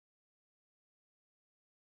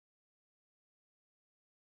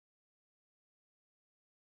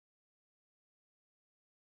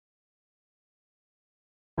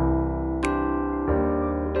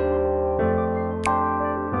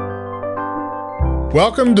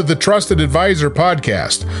Welcome to the Trusted Advisor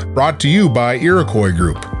podcast, brought to you by Iroquois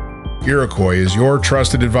Group. Iroquois is your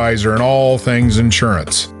trusted advisor in all things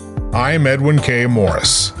insurance. I'm Edwin K.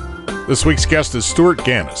 Morris. This week's guest is Stuart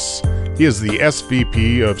Ganis. He is the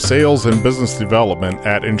SVP of Sales and Business Development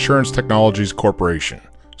at Insurance Technologies Corporation.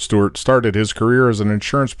 Stuart started his career as an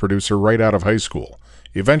insurance producer right out of high school.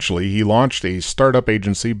 Eventually, he launched a startup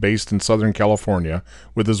agency based in Southern California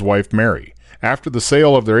with his wife, Mary. After the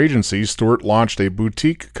sale of their agency, Stuart launched a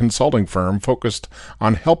boutique consulting firm focused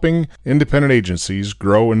on helping independent agencies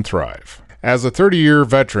grow and thrive. As a 30-year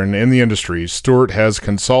veteran in the industry, Stuart has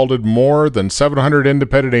consulted more than 700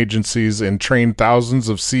 independent agencies and trained thousands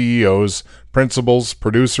of CEOs, principals,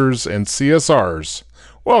 producers, and CSRs.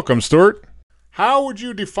 Welcome, Stuart. How would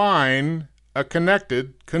you define a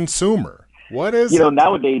connected consumer? What is it?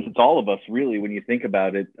 Nowadays, it's all of us, really, when you think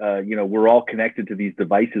about it. We're all connected to these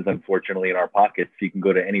devices, unfortunately, in our pockets. You can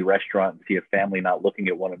go to any restaurant and see a family not looking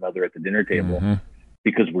at one another at the dinner table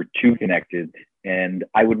because we're too connected. And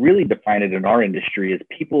I would really define it in our industry as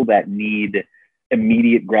people that need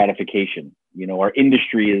immediate gratification. Our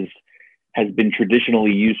industry has been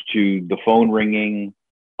traditionally used to the phone ringing,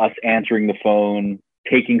 us answering the phone,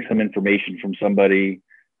 taking some information from somebody,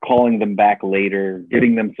 calling them back later,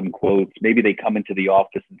 giving them some quotes. Maybe they come into the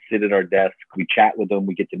office and sit at our desk. We chat with them.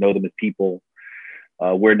 We get to know them as people.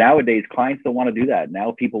 Where nowadays, clients don't want to do that.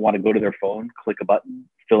 Now people want to go to their phone, click a button,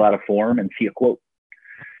 fill out a form, and see a quote.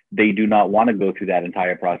 They do not want to go through that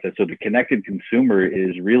entire process. So the connected consumer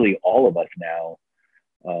is really all of us now,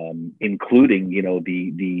 including,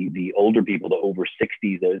 the older people, the over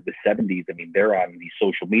 60s, the 70s. I mean, they're on these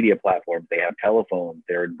social media platforms. They have telephones.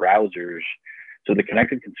 They're in browsers. So the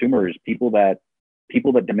connected consumer is people that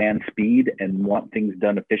demand speed and want things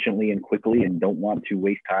done efficiently and quickly and don't want to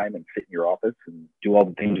waste time and sit in your office and do all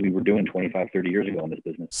the things we were doing 25, 30 years ago in this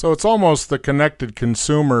business. So it's almost the connected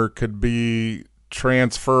consumer could be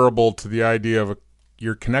transferable to the idea of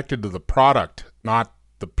you're connected to the product, not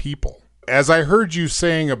the people. As I heard you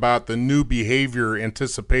saying about the new behavior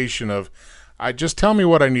anticipation of, just tell me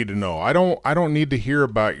what I need to know. I don't need to hear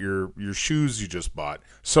about your shoes you just bought.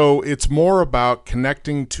 So it's more about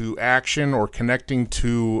connecting to action or connecting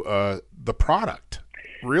to the product.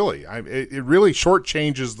 Really, it really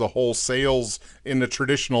shortchanges the whole sales in the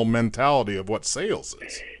traditional mentality of what sales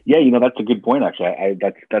is. Yeah, that's a good point. Actually,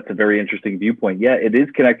 that's a very interesting viewpoint. Yeah, it is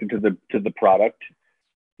connected to the product.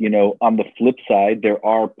 On the flip side, there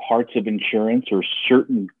are parts of insurance or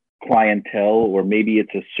certain clientele, or maybe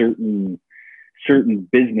it's a certain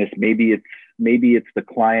business. Maybe it's the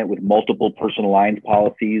client with multiple personal lines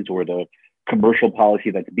policies or the commercial policy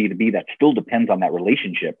that's B2B that still depends on that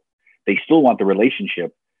relationship. They still want the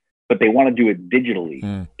relationship, but they want to do it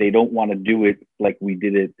digitally. They don't want to do it like we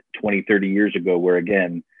did it 20, 30 years ago, where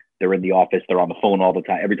again, they're in the office, they're on the phone all the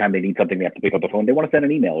time. Every time they need something, they have to pick up the phone. They want to send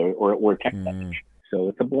an email or a text message. So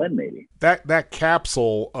it's a blend, maybe. That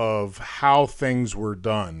capsule of how things were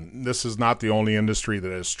done, this is not the only industry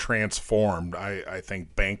that has transformed. I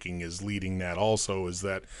think banking is leading that also, is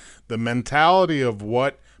that the mentality of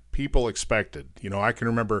what people expected. I can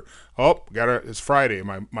remember, it's Friday.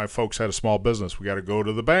 My folks had a small business. We got to go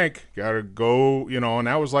to the bank, got to go, and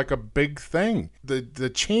that was like a big thing.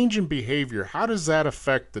 The change in behavior, how does that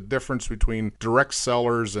affect the difference between direct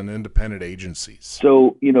sellers and independent agencies?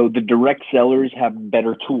 So, the direct sellers have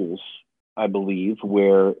better tools, I believe,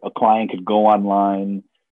 where a client could go online,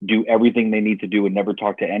 do everything they need to do and never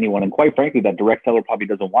talk to anyone. And quite frankly, that direct seller probably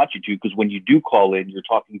doesn't want you to, because when you do call in, you're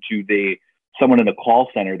talking to someone in a call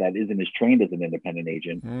center that isn't as trained as an independent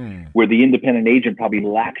agent, where the independent agent probably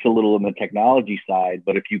lacks a little on the technology side.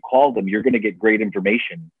 But if you call them, you're going to get great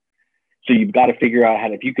information. So you've got to figure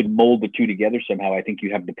out if you could mold the two together somehow, I think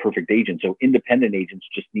you have the perfect agent. So independent agents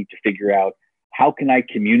just need to figure out, how can I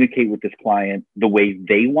communicate with this client the way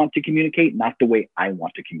they want to communicate, not the way I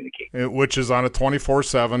want to communicate? Which is on a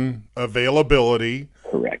 24/7 availability.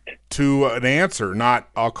 Correct. To an answer, not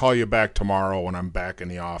I'll call you back tomorrow when I'm back in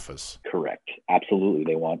the office. Correct. Absolutely.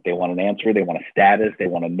 They want an answer. They want a status. They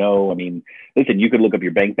want to know. I mean, listen, you could look up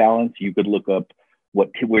your bank balance. You could look up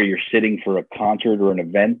where you're sitting for a concert or an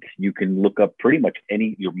event. You can look up pretty much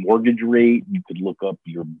your mortgage rate. You could look up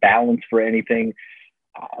your balance for anything.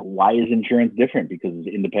 Why is insurance different? Because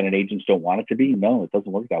independent agents don't want it to be? No, it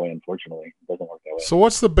doesn't work that way, unfortunately. It doesn't work that way. So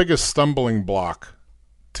what's the biggest stumbling block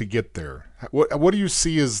to get there? What do you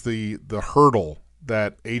see as the hurdle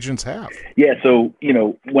that agents have? Yeah, so,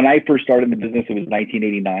 when I first started in the business, it was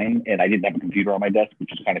 1989, and I didn't have a computer on my desk,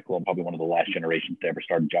 which is kind of cool. I'm probably one of the last generations to ever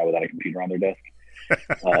start a job without a computer on their desk.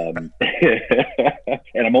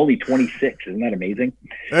 And I'm only 26. Isn't that amazing?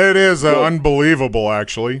 It is unbelievable,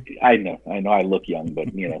 actually. I know I look young,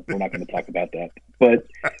 but we're not going to talk about that. But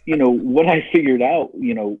what I figured out,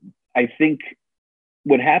 I think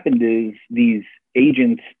what happened is these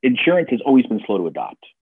agents, insurance has always been slow to adopt.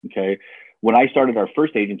 Okay. When I started our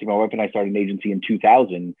first agency, my wife and I started an agency in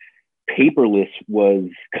 2000, paperless was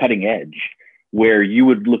cutting edge, where you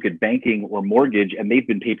would look at banking or mortgage and they've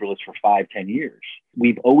been paperless for 5-10 years.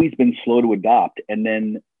 We've always been slow to adopt. And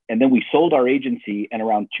then we sold our agency, and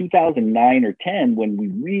around 2009 or 10, when we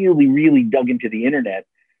really, really dug into the internet,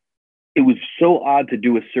 it was so odd to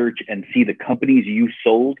do a search and see the companies you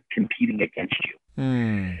sold competing against you.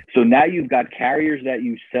 So now you've got carriers that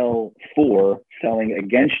you sell for selling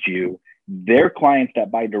against you. Their clients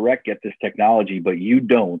that buy direct get this technology, but you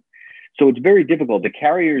don't. So it's very difficult. The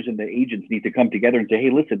carriers and the agents need to come together and say,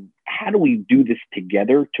 hey, listen, how do we do this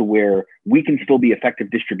together to where we can still be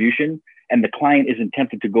effective distribution and the client isn't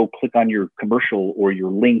tempted to go click on your commercial or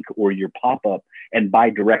your link or your pop-up and buy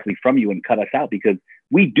directly from you and cut us out, because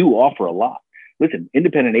we do offer a lot. Listen,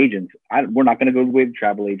 independent agents, we're not going to go the way of the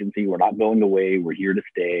travel agency. We're not going away. We're here to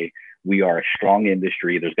stay. We are a strong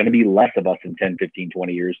industry. There's going to be less of us in 10, 15,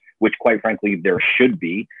 20 years, which quite frankly, there should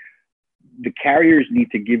be. The carriers need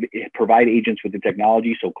to provide agents with the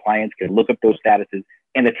technology so clients can look up those statuses,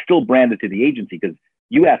 and it's still branded to the agency, because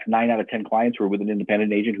you ask 9 out of 10 clients who are with an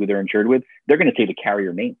independent agent who they're insured with, they're going to say the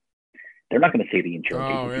carrier name. They're not going to say the insurance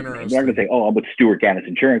agency name. They're not going to say, oh, I'm with Stewart Gannis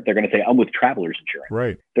Insurance. They're going to say, I'm with Travelers Insurance.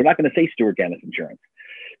 Right. They're not going to say Stewart Gannis Insurance.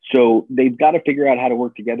 So they've got to figure out how to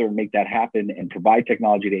work together and make that happen and provide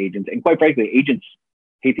technology to agents. And quite frankly, agents,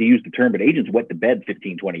 hate to use the term, but agents wet the bed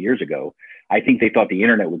 15, 20 years ago. I think they thought the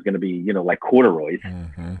internet was going to be, like corduroys,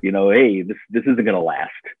 hey, this isn't going to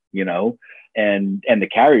last, and the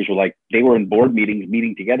carriers were like, they were in board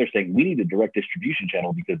meeting together saying, we need a direct distribution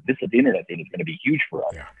channel because this is the internet thing is going to be huge for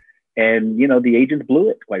us. Yeah. And, the agents blew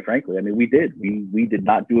it, quite frankly. I mean, we did. We did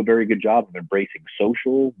not do a very good job of embracing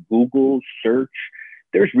social, Google, search.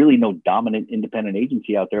 There's really no dominant independent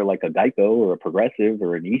agency out there like a Geico or a Progressive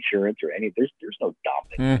or an Esurance or any. There's no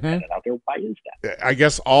dominant independent out there. Why is that? I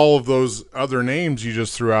guess all of those other names you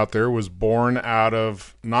just threw out there was born out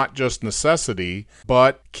of not just necessity,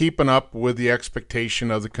 but keeping up with the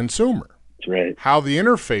expectation of the consumer. That's right. How the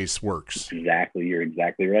interface works. Exactly. You're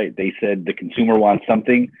exactly right. They said the consumer wants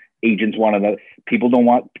something. Agents want another. People don't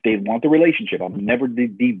want. They want the relationship. I'll never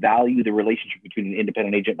devalue the relationship between an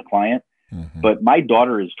independent agent and the client. But my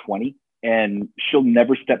daughter is 20 and she'll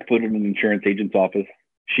never step foot in an insurance agent's office.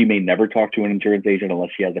 She may never talk to an insurance agent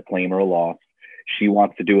unless she has a claim or a loss. She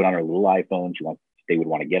wants to do it on her little iPhone. They would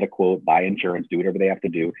want to get a quote, buy insurance, do whatever they have to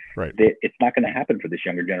do. Right. It's not going to happen for this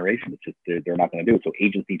younger generation. It's just, they're not going to do it. So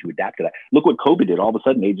agents need to adapt to that. Look what COVID did. All of a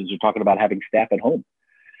sudden, agents are talking about having staff at home.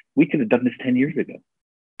 We could have done this 10 years ago.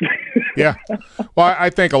 Yeah. Well, I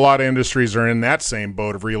think a lot of industries are in that same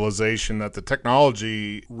boat of realization that the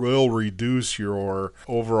technology will reduce your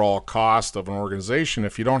overall cost of an organization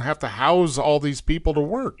if you don't have to house all these people to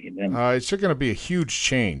work. It's going to be a huge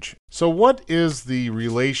change. So what is the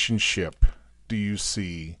relationship do you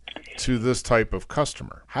see to this type of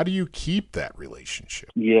customer? How do you keep that relationship?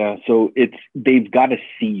 Yeah. So they've got to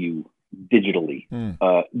see you digitally.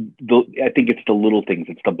 I think it's the little things.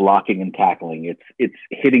 It's the blocking and tackling. It's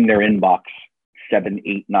hitting their inbox 7,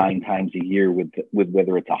 8, 9 times a year with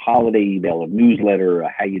whether it's a holiday email, a newsletter, a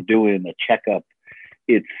how you doing, a checkup.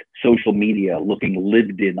 It's social media, looking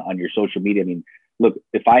lived in on your social media. I mean, look,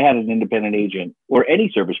 if I had an independent agent or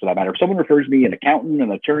any service for that matter, if someone refers me an accountant,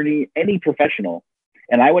 an attorney, any professional,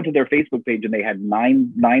 and I went to their Facebook page and they had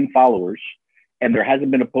nine followers, and there hasn't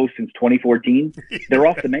been a post since 2014, they're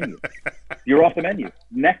off the menu. You're off the menu.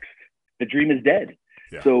 Next, the dream is dead.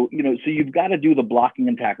 Yeah. So you've got to do the blocking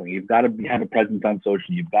and tackling. You've got to have a presence on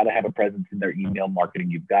social. You've got to have a presence in their email marketing.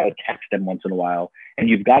 You've got to text them once in a while. And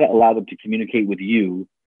you've got to allow them to communicate with you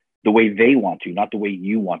the way they want to, not the way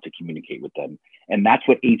you want to communicate with them. And that's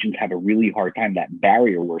what agents have a really hard time, that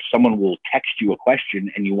barrier where someone will text you a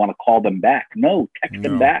question and you want to call them back. No, text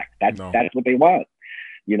them back. That's what they want.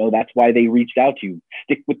 That's why they reached out to you.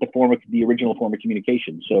 Stick with the original form of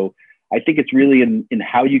communication. So I think it's really in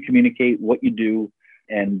how you communicate, what you do,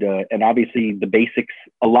 and obviously the basics.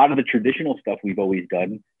 A lot of the traditional stuff we've always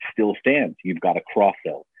done still stands. You've got to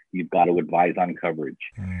cross-sell. You've got to advise on coverage.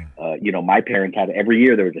 My parents had, every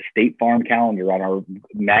year there was a State Farm calendar on our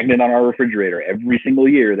magnet on our refrigerator. Every single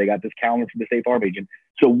year they got this calendar from the State Farm agent.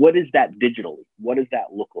 So what is that digitally? What does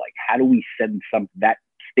that look like? How do we send that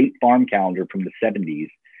State Farm calendar from the 70s?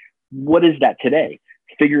 What is that today?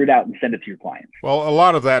 figure it out and send it to your clients. Well, a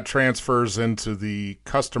lot of that transfers into the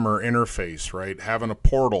customer interface, right? Having a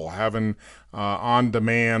portal, having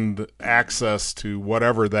on-demand access to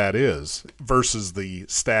whatever that is versus the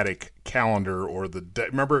static calendar or the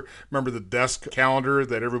remember the desk calendar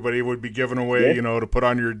that everybody would be giving away, Yeah. to put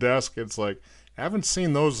on your desk. It's like, I haven't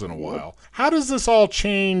seen those in a while. How does this all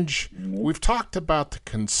change? We've talked about the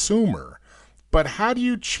consumer, but how do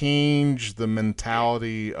you change the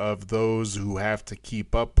mentality of those who have to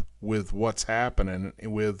keep up with what's happening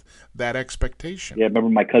with that expectation? Yeah, remember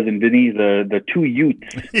my cousin Vinny, the two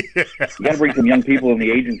youths. Yeah. You got to bring some young people in the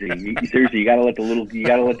agency. Seriously, you got to let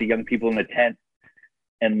the young people in the tent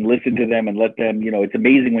and listen to them and let them. It's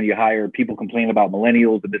amazing when you hire people complain about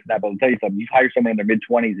millennials and this and that. But I'll tell you something: you hire someone in their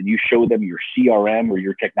mid-20s and you show them your CRM or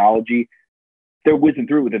your technology, they're whizzing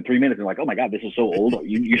through it within 3 minutes. They're like, "Oh my God, this is so old.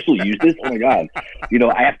 You still use this? Oh my God!"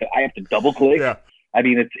 I have to double click. Yeah. I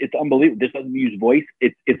mean, it's unbelievable. This doesn't use voice.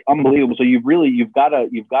 It's unbelievable. So you've got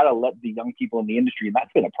to let the young people in the industry, and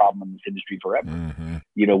that's been a problem in this industry forever. Mm-hmm.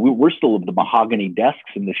 We're still the mahogany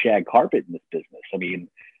desks and the shag carpet in this business. I mean,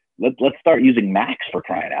 let's start using Macs, for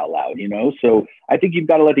crying out loud. So I think you've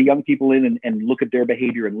got to let the young people in and look at their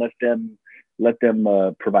behavior and let them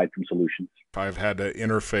provide some solutions. I've had to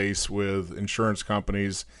interface with insurance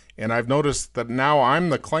companies, and I've noticed that now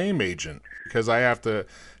I'm the claim agent because I have to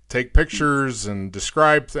take pictures and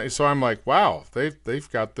describe things. So I'm like, wow, they've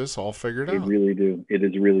got this all figured out. They really do. It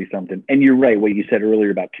is really something. And you're right, what you said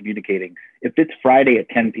earlier about communicating. If it's Friday at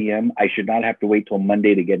 10 p.m., I should not have to wait till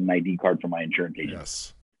Monday to get an ID card from my insurance agent.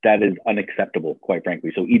 Yes. That is unacceptable, quite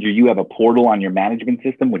frankly. So either you have a portal on your management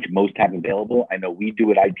system, which most have available. I know we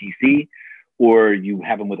do at ITC, or you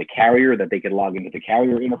have them with a carrier that they can log into the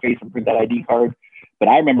carrier interface and print that ID card. But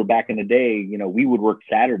I remember back in the day, we would work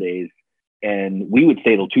Saturdays and we would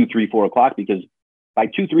stay till 2, 3, 4 o'clock because by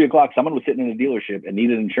 2, 3 o'clock, someone was sitting in a dealership and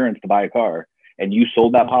needed insurance to buy a car. And you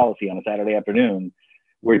sold that policy on a Saturday afternoon,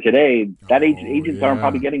 where today that agents aren't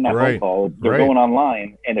probably getting that phone call. They're going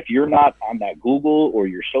online. And if you're not on that Google or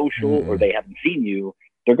your social or they haven't seen you,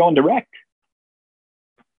 they're going direct.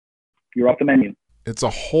 You're off the menu. It's a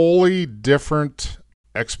wholly different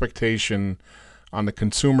expectation on the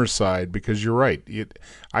consumer side because you're right.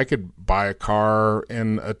 I could buy a car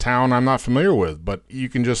in a town I'm not familiar with, but you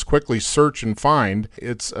can just quickly search and find.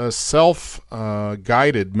 It's a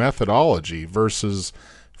self-guided methodology versus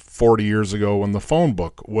 40 years ago when the phone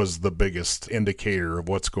book was the biggest indicator of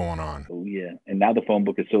what's going on. Oh, yeah. And now the phone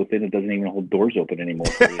book is so thin it doesn't even hold doors open anymore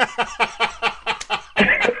for you.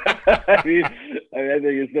 I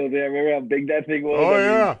think it's so thin. I remember how big that thing was.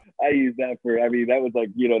 Oh, I used that that was like,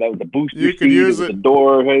 that was a booster you seat. Could use it was a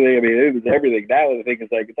door. it was everything. Now the thing is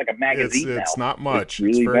it's like a magazine now. It's not much.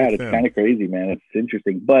 It's really bad. Thin. It's kind of crazy, man. It's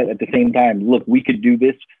interesting. But at the same time, look, we could do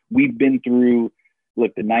this. We've been through,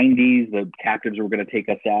 the 90s, the captives were going to take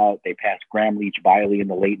us out. They passed Graham Leach Biley in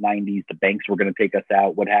the late 90s. The banks were going to take us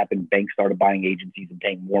out. What happened? Banks started buying agencies and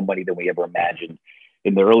paying more money than we ever imagined.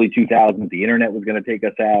 In the early 2000s, the internet was going to take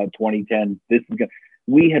us out. 2010,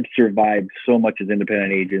 we have survived so much as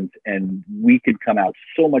independent agents, and we could come out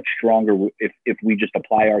so much stronger if we just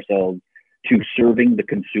apply ourselves to serving the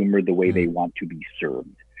consumer the way they want to be served.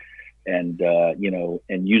 And,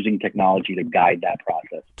 and using technology to guide that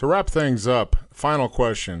process. To wrap things up, final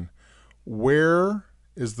question. Where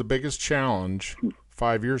is the biggest challenge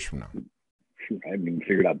 5 years from now? I haven't even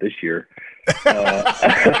figured out this year.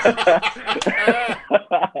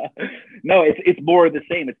 No, it's more of the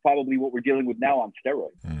same. It's probably what we're dealing with now on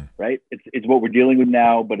steroids, right? It's what we're dealing with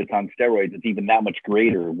now, but it's on steroids. It's even that much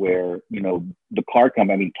greater where, the car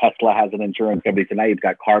company, Tesla has an insurance company. So now you've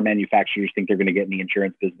got car manufacturers think they're going to get in the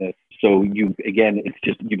insurance business. So you've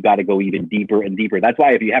got to go even deeper and deeper. That's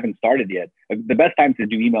why if you haven't started yet, the best time to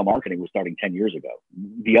do email marketing was starting 10 years ago.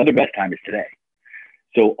 The other best time is today.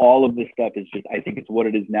 So all of this stuff is just, I think it's what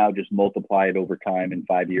it is now, just multiply it over time in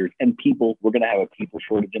 5 years. And we're going to have a people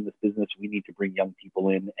shortage in this business. We need to bring young people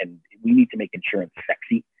in, and we need to make insurance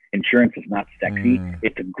sexy. Insurance is not sexy.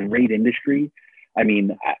 It's a great industry. I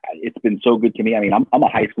mean, it's been so good to me. I mean, I'm a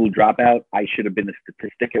high school dropout. I should have been a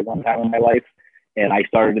statistic at one time in my life. And I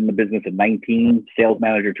started in the business at 19. Sales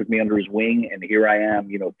manager took me under his wing. And here I am,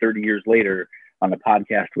 30 years later on a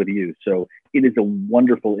podcast with you. So it is a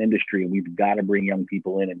wonderful industry, and we've got to bring young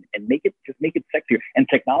people in and make it sexier. And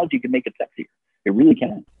technology can make it sexier. It really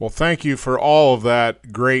can. Well, thank you for all of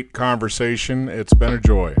that great conversation. It's been a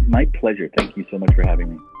joy. My pleasure. Thank you so much for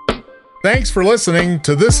having me. Thanks for listening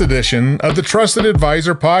to this edition of the Trusted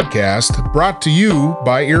Advisor Podcast, brought to you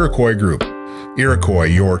by Iroquois Group. Iroquois,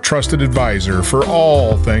 your trusted advisor for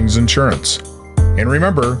all things insurance. And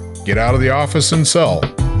remember, get out of the office and sell.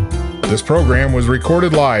 This program was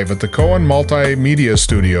recorded live at the Cohen Multimedia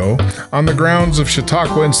Studio on the grounds of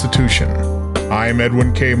Chautauqua Institution. I'm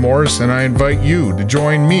Edwin K. Morris, and I invite you to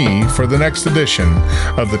join me for the next edition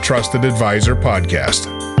of the Trusted Advisor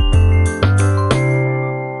Podcast.